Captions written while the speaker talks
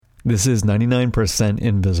This is 99%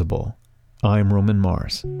 Invisible. I'm Roman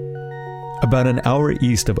Mars. About an hour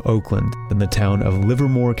east of Oakland, in the town of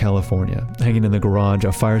Livermore, California, hanging in the garage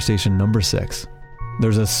of fire station number 6,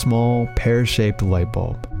 there's a small pear-shaped light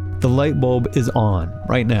bulb. The light bulb is on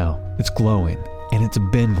right now. It's glowing, and it's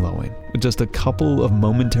been glowing with just a couple of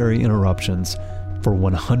momentary interruptions for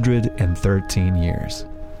 113 years.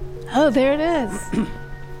 Oh, there it is.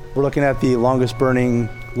 We're looking at the longest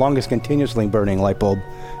continuously burning light bulb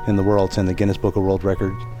in the world. It's in the Guinness Book of World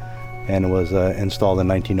Records, and it was installed in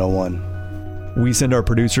 1901. We send our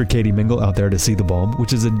producer Katie Mingle out there to see the bulb,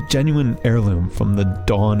 which is a genuine heirloom from the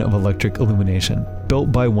dawn of electric illumination,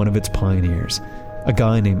 built by one of its pioneers, a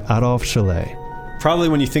guy named Adolphe Chaillet. Probably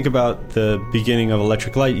when you think about the beginning of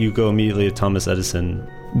electric light, you go immediately to Thomas Edison.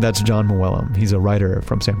 That's John Muellum. He's a writer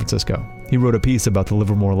from San Francisco. He wrote a piece about the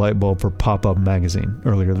Livermore light bulb for Pop-Up magazine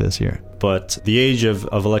earlier this year. But the age of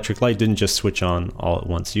electric light didn't just switch on all at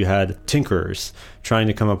once. You had tinkerers trying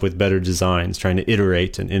to come up with better designs, trying to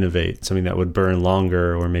iterate and innovate, something that would burn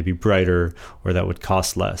longer or maybe brighter or that would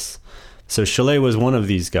cost less. So Chaillet was one of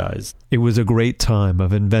these guys. It was a great time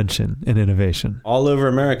of invention and innovation. All over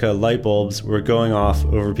America, light bulbs were going off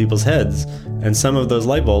over people's heads, and some of those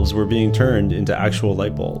light bulbs were being turned into actual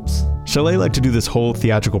light bulbs. Chaillet liked to do this whole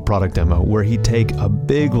theatrical product demo where he'd take a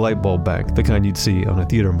big light bulb back, the kind you'd see on a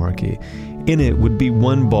theater marquee. In it would be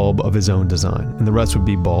one bulb of his own design, and the rest would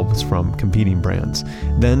be bulbs from competing brands.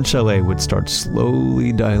 Then Chaillet would start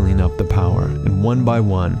slowly dialing up the power, and one by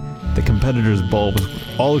one, the competitors' bulbs would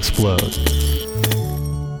all explode.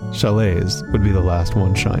 Chaillet's would be the last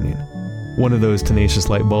one shining. One of those tenacious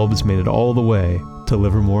light bulbs made it all the way to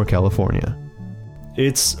Livermore, California.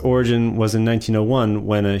 Its origin was in 1901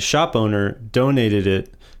 when a shop owner donated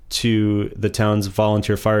it to the town's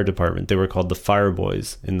volunteer fire department. They were called the Fire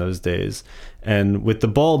Boys in those days. And with the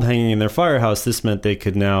bulb hanging in their firehouse, this meant they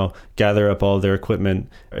could now gather up all their equipment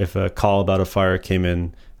if a call about a fire came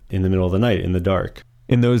in the middle of the night, in the dark.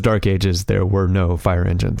 In those dark ages, there were no fire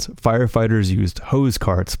engines. Firefighters used hose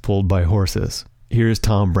carts pulled by horses. Here's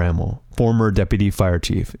Tom Bramwell, former deputy fire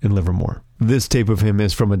chief in Livermore. This tape of him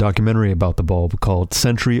is from a documentary about the bulb called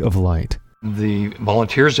Century of Light. The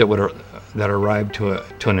volunteers that arrived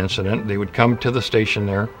to an incident, they would come to the station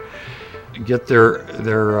there, get their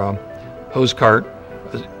hose cart,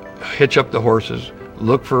 hitch up the horses,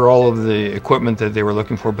 look for all of the equipment that they were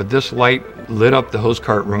looking for, but this light lit up the hose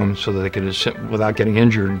cart room so that they could, without getting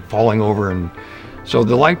injured and falling over. And so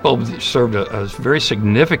the light bulb served a very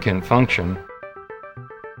significant function.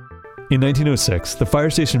 In 1906, the fire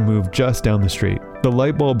station moved just down the street. The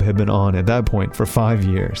light bulb had been on at that point for 5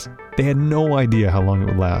 years. They had no idea how long it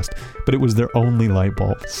would last, but it was their only light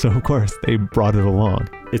bulb, so of course they brought it along.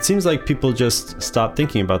 It seems like people just stopped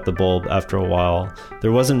thinking about the bulb after a while.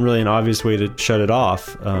 There wasn't really an obvious way to shut it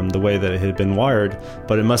off the way that it had been wired,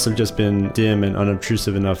 but it must have just been dim and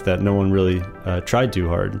unobtrusive enough that no one really tried too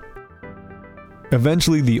hard.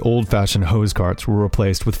 Eventually, the old-fashioned hose carts were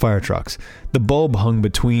replaced with fire trucks. The bulb hung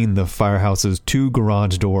between the firehouse's 2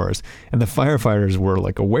 garage doors, and the firefighters were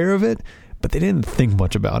aware of it, but they didn't think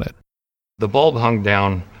much about it. The bulb hung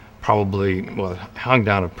down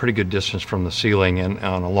a pretty good distance from the ceiling and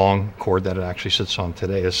on a long cord that it actually sits on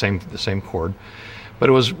today, the same cord. But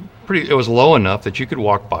it was low enough that you could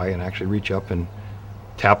walk by and actually reach up and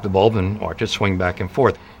tap the bulb and watch it swing back and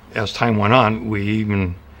forth. As time went on, we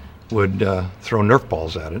even would throw Nerf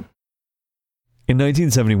balls at it. In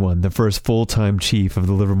 1971, the first full-time chief of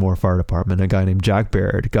the Livermore Fire Department, a guy named Jack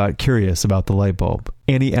Baird, got curious about the light bulb,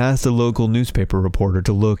 and he asked a local newspaper reporter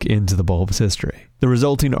to look into the bulb's history. The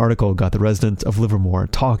resulting article got the residents of Livermore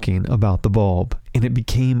talking about the bulb, and it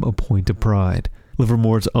became a point of pride,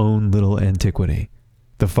 Livermore's own little antiquity.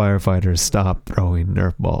 The firefighters stopped throwing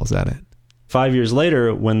Nerf balls at it. 5 years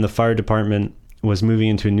later, when the fire department was moving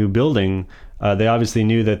into a new building, they obviously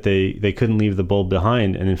knew that they couldn't leave the bulb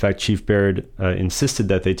behind. And in fact, Chief Baird insisted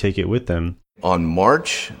that they take it with them. On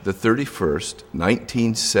March the 31st,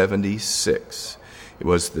 1976, it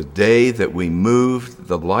was the day that we moved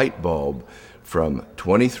the light bulb from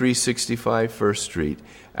 2365 First Street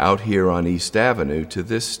out here on East Avenue to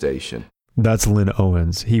this station. That's Lynn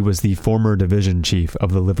Owens. He was the former division chief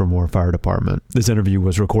of the Livermore Fire Department. This interview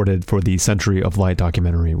was recorded for the Century of Light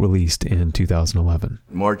documentary released in 2011.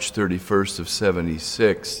 March 31st of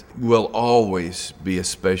 76 will always be a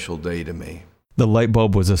special day to me. The light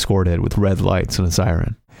bulb was escorted with red lights and a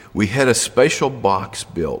siren. We had a special box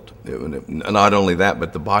built. Not only that,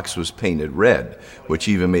 but the box was painted red, which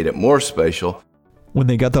even made it more special. When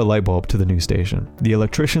they got the light bulb to the new station, the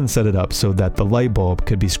electrician set it up so that the light bulb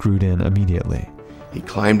could be screwed in immediately. He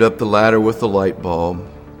climbed up the ladder with the light bulb,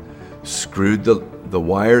 screwed the the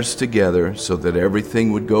wires together so that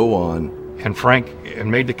everything would go on. And Frank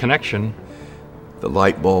made the connection. The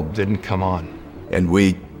light bulb Didn't come on. and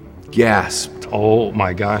we gasped. Oh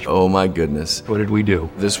my gosh. Oh my goodness. What did we do?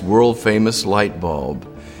 This world-famous light bulb,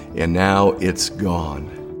 and now it's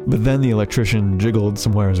gone. But then the electrician jiggled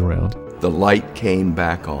some wires around. The light came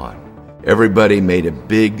back on. Everybody made a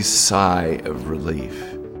big sigh of relief.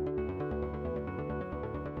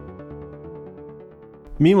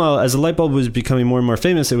 Meanwhile, as the light bulb was becoming more and more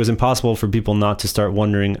famous, it was impossible for people not to start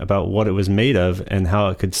wondering about what it was made of and how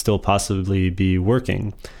it could still possibly be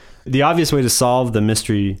working. The obvious way to solve the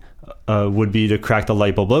mystery would be to crack the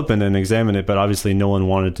light bulb open and examine it, but obviously no one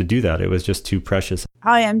wanted to do that. It was just too precious.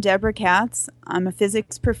 Hi, I'm Deborah Katz. I'm a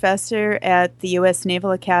physics professor at the U.S.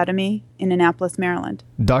 Naval Academy in Annapolis, Maryland.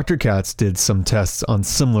 Dr. Katz did some tests on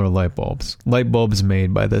similar light bulbs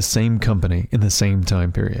made by the same company in the same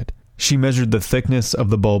time period. She measured the thickness of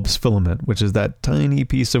the bulb's filament, which is that tiny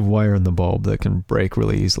piece of wire in the bulb that can break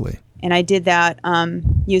really easily. And I did that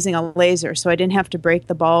using a laser, so I didn't have to break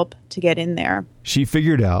the bulb to get in there. She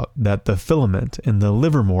figured out that the filament in the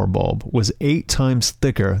Livermore bulb was 8 times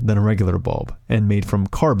thicker than a regular bulb and made from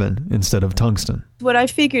carbon instead of tungsten. What I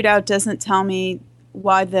figured out doesn't tell me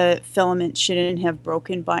why the filament shouldn't have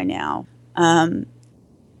broken by now.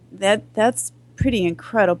 That's pretty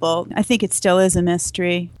incredible. I think it still is a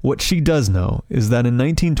mystery. What she does know is that in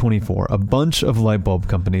 1924, a bunch of light bulb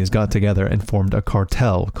companies got together and formed a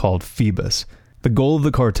cartel called Phoebus. The goal of the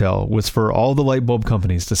cartel was for all the light bulb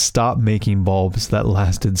companies to stop making bulbs that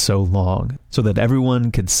lasted so long, so that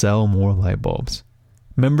everyone could sell more light bulbs.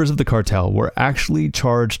 Members of the cartel were actually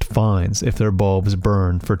charged fines if their bulbs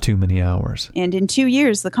burned for too many hours. And in 2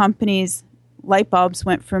 years, the company's light bulbs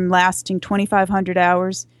went from lasting 2,500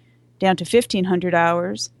 hours down to 1,500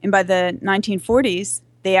 hours. And by the 1940s,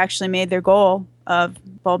 they actually made their goal of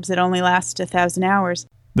bulbs that only last 1,000 hours.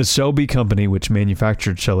 The Shelby company, which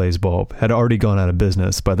manufactured Chaillet's bulb, had already gone out of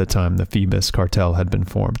business by the time the Phoebus cartel had been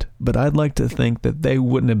formed. But I'd like to think that they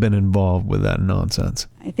wouldn't have been involved with that nonsense.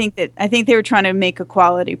 I think they were trying to make a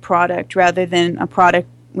quality product rather than a product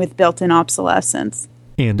with built-in obsolescence.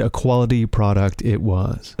 And a quality product it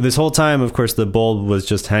was. This whole time, of course, the bulb was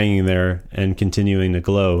just hanging there and continuing to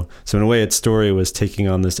glow. So in a way, its story was taking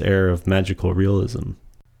on this air of magical realism.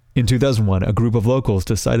 In 2001, a group of locals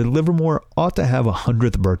decided Livermore ought to have a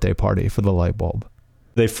 100th birthday party for the light bulb.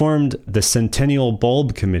 They formed the Centennial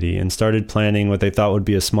Bulb Committee and started planning what they thought would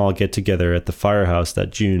be a small get-together at the firehouse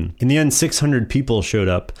that June. In the end, 600 people showed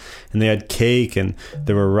up, and they had cake, and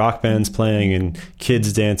there were rock bands playing, and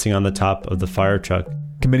kids dancing on the top of the fire truck.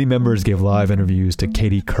 Committee members gave live interviews to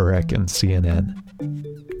Katie Couric and CNN.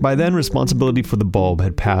 By then, responsibility for the bulb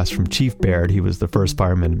had passed from Chief Baird, he was the first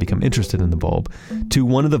fireman to become interested in the bulb, to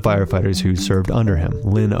one of the firefighters who served under him,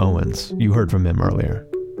 Lynn Owens. You heard from him earlier.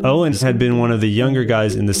 Owens had been one of the younger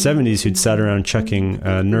guys in the 70s who'd sat around chucking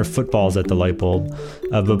Nerf footballs at the light bulb.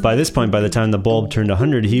 But by this point, by the time the bulb turned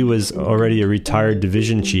 100, he was already a retired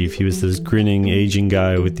division chief. He was this grinning, aging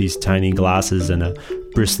guy with these tiny glasses and a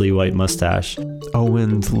bristly white mustache.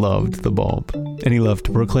 Owens loved the bulb, and he loved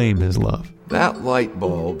to proclaim his love. That light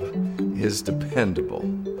bulb is dependable.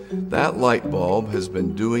 That light bulb has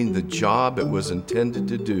been doing the job it was intended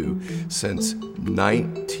to do since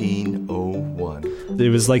 1901. It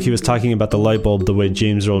was like he was talking about the light bulb the way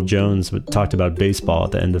James Earl Jones talked about baseball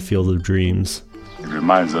at the end of Field of Dreams. It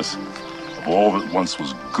reminds us of all that once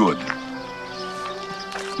was good,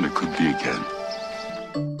 and it could be again.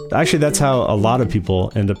 Actually, that's how a lot of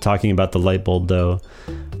people end up talking about the light bulb, though.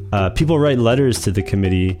 People write letters to the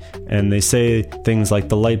committee, and they say things like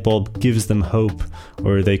the light bulb gives them hope,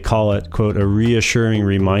 or they call it, quote, a reassuring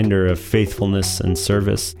reminder of faithfulness and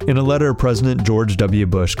service. In a letter, President George W.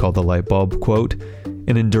 Bush called the light bulb, quote,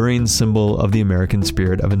 an enduring symbol of the American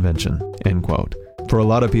spirit of invention, end quote. For a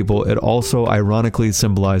lot of people, it also ironically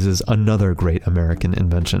symbolizes another great American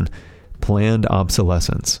invention, planned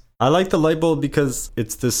obsolescence. I like the light bulb because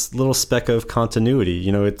it's this little speck of continuity.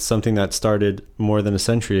 You know, it's something that started more than a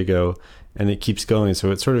century ago, and it keeps going.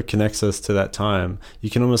 So it sort of connects us to that time.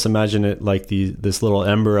 You can almost imagine it like this little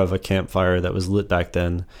ember of a campfire that was lit back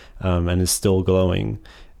then and is still glowing.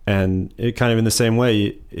 And it kind of in the same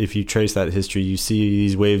way, if you trace that history, you see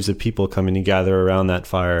these waves of people coming to gather around that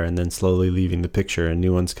fire and then slowly leaving the picture and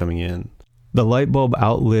new ones coming in. The light bulb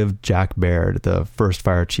outlived Jack Baird, the first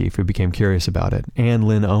fire chief who became curious about it, and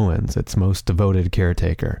Lynn Owens, its most devoted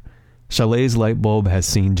caretaker. Chaillet's light bulb has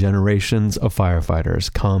seen generations of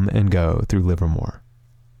firefighters come and go through Livermore.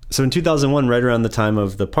 So in 2001, right around the time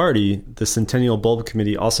of the party, the Centennial Bulb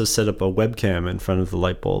Committee also set up a webcam in front of the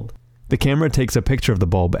light bulb. The camera takes a picture of the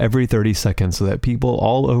bulb every 30 seconds so that people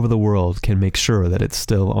all over the world can make sure that it's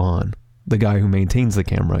still on. The guy who maintains the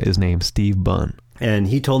camera is named Steve Bunn. And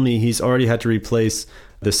he told me he's already had to replace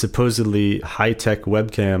the supposedly high-tech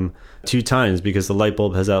webcam 2 times because the light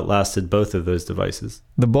bulb has outlasted both of those devices.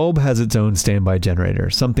 The bulb has its own standby generator,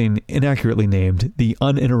 something inaccurately named the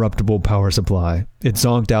uninterruptible power supply. It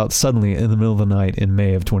zonked out suddenly in the middle of the night in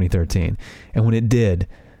May of 2013. And when it did,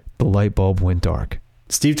 the light bulb went dark.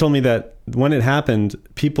 Steve told me that when it happened,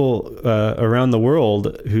 people around the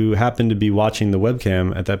world who happened to be watching the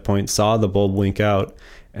webcam at that point saw the bulb blink out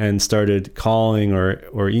and started calling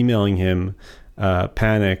or emailing him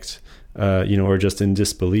panicked, or just in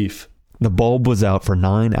disbelief. The bulb was out for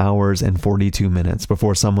 9 hours and 42 minutes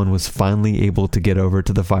before someone was finally able to get over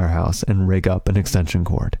to the firehouse and rig up an extension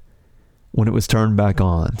cord. When it was turned back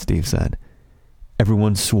on, Steve said,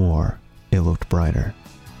 everyone swore it looked brighter.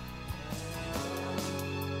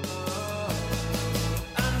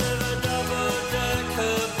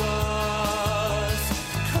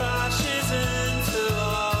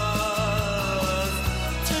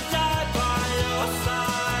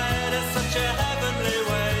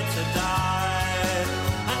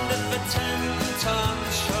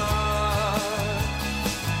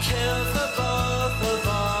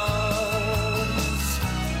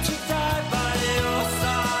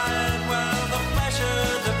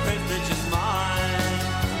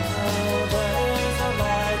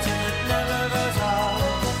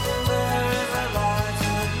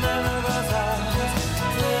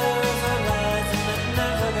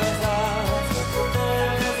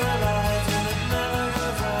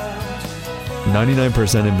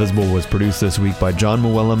 "99% Invisible" was produced this week by John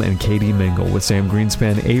Muellum and Katie Mingle, with Sam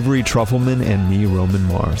Greenspan, Avery Trufelman, and me, Roman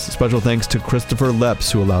Mars. Special thanks to Christopher Leps,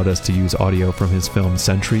 who allowed us to use audio from his film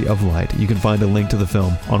Century of Light. You can find a link to the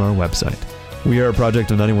film on our website. We are a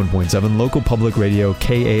project of 91.7 local public radio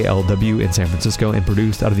KALW in San Francisco and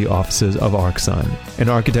produced out of the offices of ArcSun, an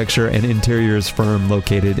architecture and interiors firm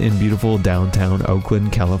located in beautiful downtown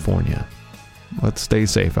Oakland, California. Let's stay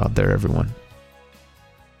safe out there, everyone.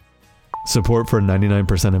 Support for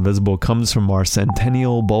 99% Invisible comes from our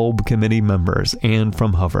Centennial Bulb Committee members and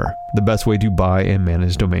from Hover, the best way to buy and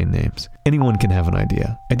manage domain names. Anyone can have an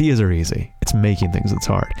idea. Ideas are easy. It's making things that's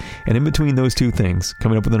hard. And in between those two things,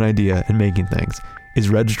 coming up with an idea and making things, is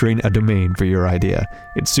registering a domain for your idea.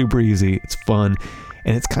 It's super easy, it's fun,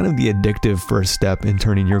 and it's kind of the addictive first step in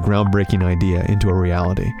turning your groundbreaking idea into a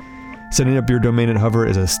reality. Setting up your domain at Hover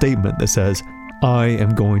is a statement that says, I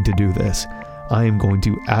am going to do this. I am going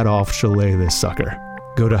to Adolphe Chaillet this sucker.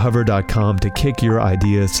 Go to hover.com to kick your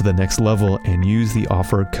ideas to the next level and use the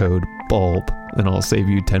offer code BULB, and I'll save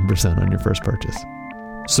you 10% on your first purchase.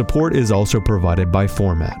 Support is also provided by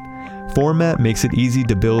Format. Format makes it easy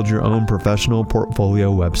to build your own professional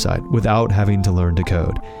portfolio website without having to learn to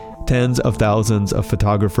code. Tens of thousands of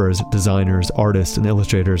photographers, designers, artists, and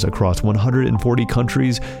illustrators across 140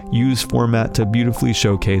 countries use Format to beautifully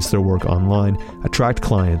showcase their work online, attract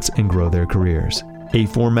clients, and grow their careers. A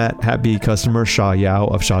Format happy customer, Sha Yao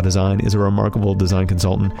of Sha Design, is a remarkable design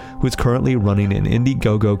consultant who is currently running an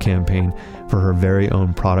Indiegogo campaign for her very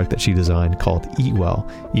own product that she designed called Eat Well.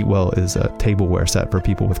 Eat Well is a tableware set for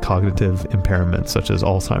people with cognitive impairments such as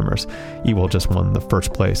Alzheimer's. Eat Well just won the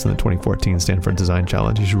first place in the 2014 Stanford Design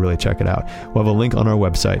Challenge. You should really check it out. We'll have a link on our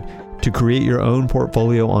website. To create your own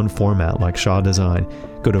portfolio on Format like Sha Design,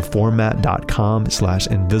 go to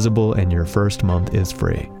format.com/invisible and your first month is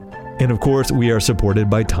free. And of course, we are supported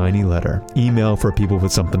by Tiny Letter, email for people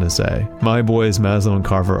with something to say. My boys, Maslow and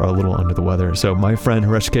Carver, are a little under the weather, so my friend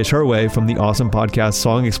Hrishikesh Hirway from the awesome podcast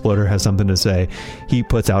Song Exploder has something to say. He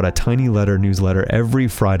puts out a Tiny Letter newsletter every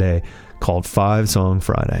Friday called 5 Song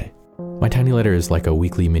Friday. My Tiny Letter is like a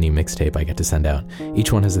weekly mini mixtape I get to send out.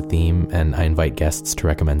 Each one has a theme, and I invite guests to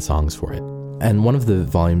recommend songs for it. And one of the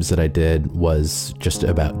volumes that I did was just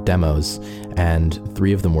about demos, and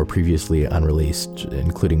 3 of them were previously unreleased,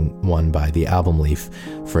 including one by The Album Leaf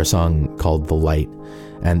for a song called The Light.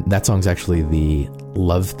 And that song's actually the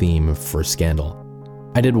love theme for Scandal.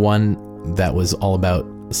 I did one that was all about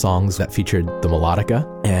songs that featured the melodica,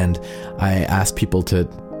 and I asked people to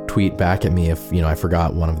tweet back at me if, I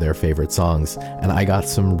forgot one of their favorite songs, and I got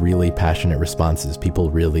some really passionate responses.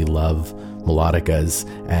 People really love melodicas,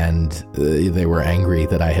 and they were angry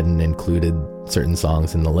that I hadn't included certain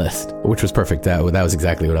songs in the list, which was perfect. That was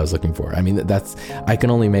exactly what I was looking for. I mean, I can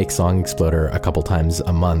only make Song Exploder a couple times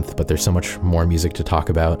a month, but there's so much more music to talk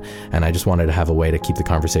about, and I just wanted to have a way to keep the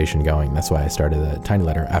conversation going. That's why I started the Tiny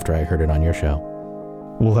Letter after I heard it on your show.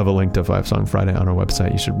 We'll have a link to 5 Song Friday on our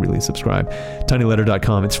website. You should really subscribe.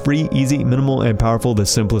 tinyletter.com. It's free, easy, minimal, and powerful. The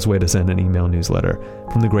simplest way to send an email newsletter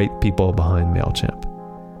from the great people behind MailChimp.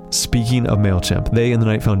 Speaking of MailChimp, they and the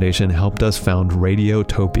Knight Foundation helped us found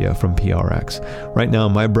Radiotopia from PRX. Right now,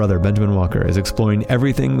 my brother, Benjamin Walker, is exploring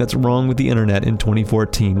everything that's wrong with the internet in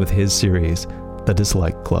 2014 with his series, The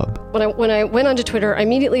Dislike Club. When I went onto Twitter, I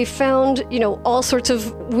immediately found, all sorts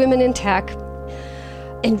of women in tech.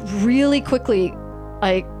 And really quickly,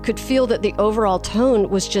 I could feel that the overall tone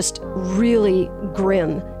was just really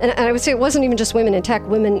grim. And I would say it wasn't even just women in tech,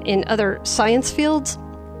 women in other science fields.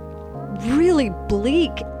 Really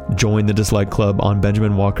bleak. Join the Dislike Club on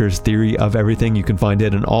Benjamin Walker's Theory of Everything. You can find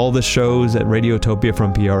it in all the shows at Radiotopia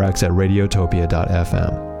from PRX at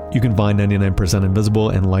radiotopia.fm. You can find 99% Invisible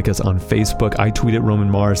and like us on Facebook. I tweet at Roman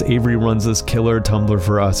Mars. Avery runs this killer Tumblr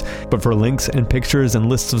for us. But for links and pictures and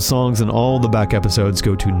lists of songs and all the back episodes,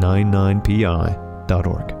 go to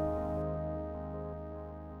 99pi.org.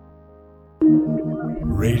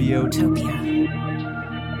 Radiotopia.